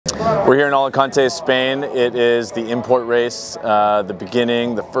We're here in Alicante, Spain. It is the In-Port Race,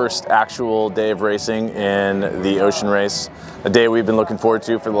 the first actual day of racing in the ocean race. A day we've been looking forward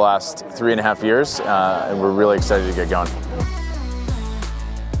to for the last 3.5 years, and we're really excited to get going.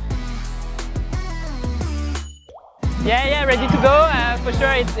 Yeah, ready to go. For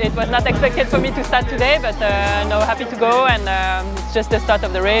sure, it was not expected for me to start today, but no, happy to go, and it's just the start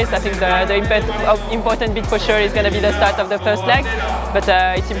of the race. I think the important bit for sure is going to be the start of the first leg, but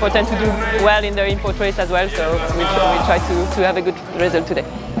it's important to do well in the In-Port race as well, so we'll try to have a good result today.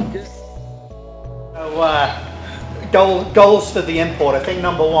 Goals for the In-Port. I think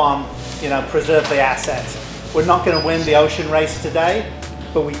number one, preserve the assets. We're not going to win the ocean race today,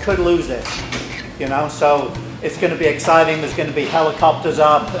 but we could lose it, so it's going to be exciting. There's going to be helicopters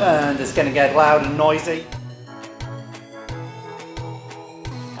up and it's going to get loud and noisy.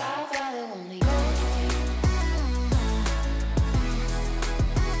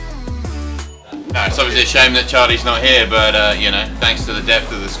 No, it's obviously a shame that Charlie's not here, but thanks to the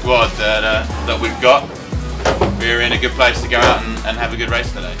depth of the squad that we've got, we're in a good place to go out and have a good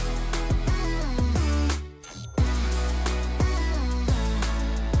race today.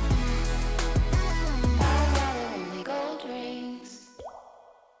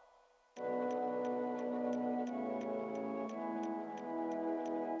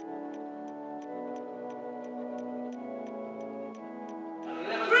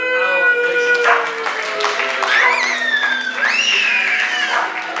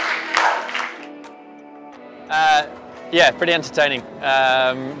 Yeah, pretty entertaining.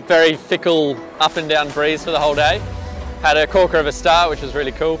 Very fickle up and down breeze for the whole day. Had a corker of a start, which was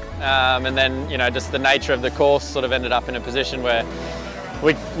really cool. And then, just the nature of the course sort of ended up in a position where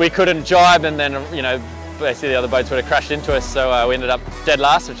we couldn't jibe, and then, basically the other boats would have crashed into us. So we ended up dead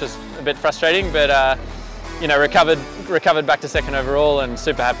last, which was a bit frustrating, but, recovered back to second overall and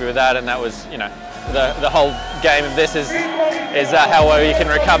super happy with that. And that was, the whole game of this is how well you can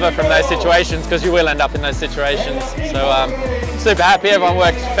recover from those situations, because you will end up in those situations. So super happy, everyone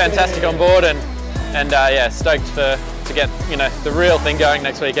worked fantastic on board, and yeah, stoked to get the real thing going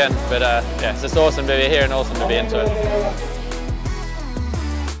next weekend. But yeah, it's just awesome to be here and awesome to be into it.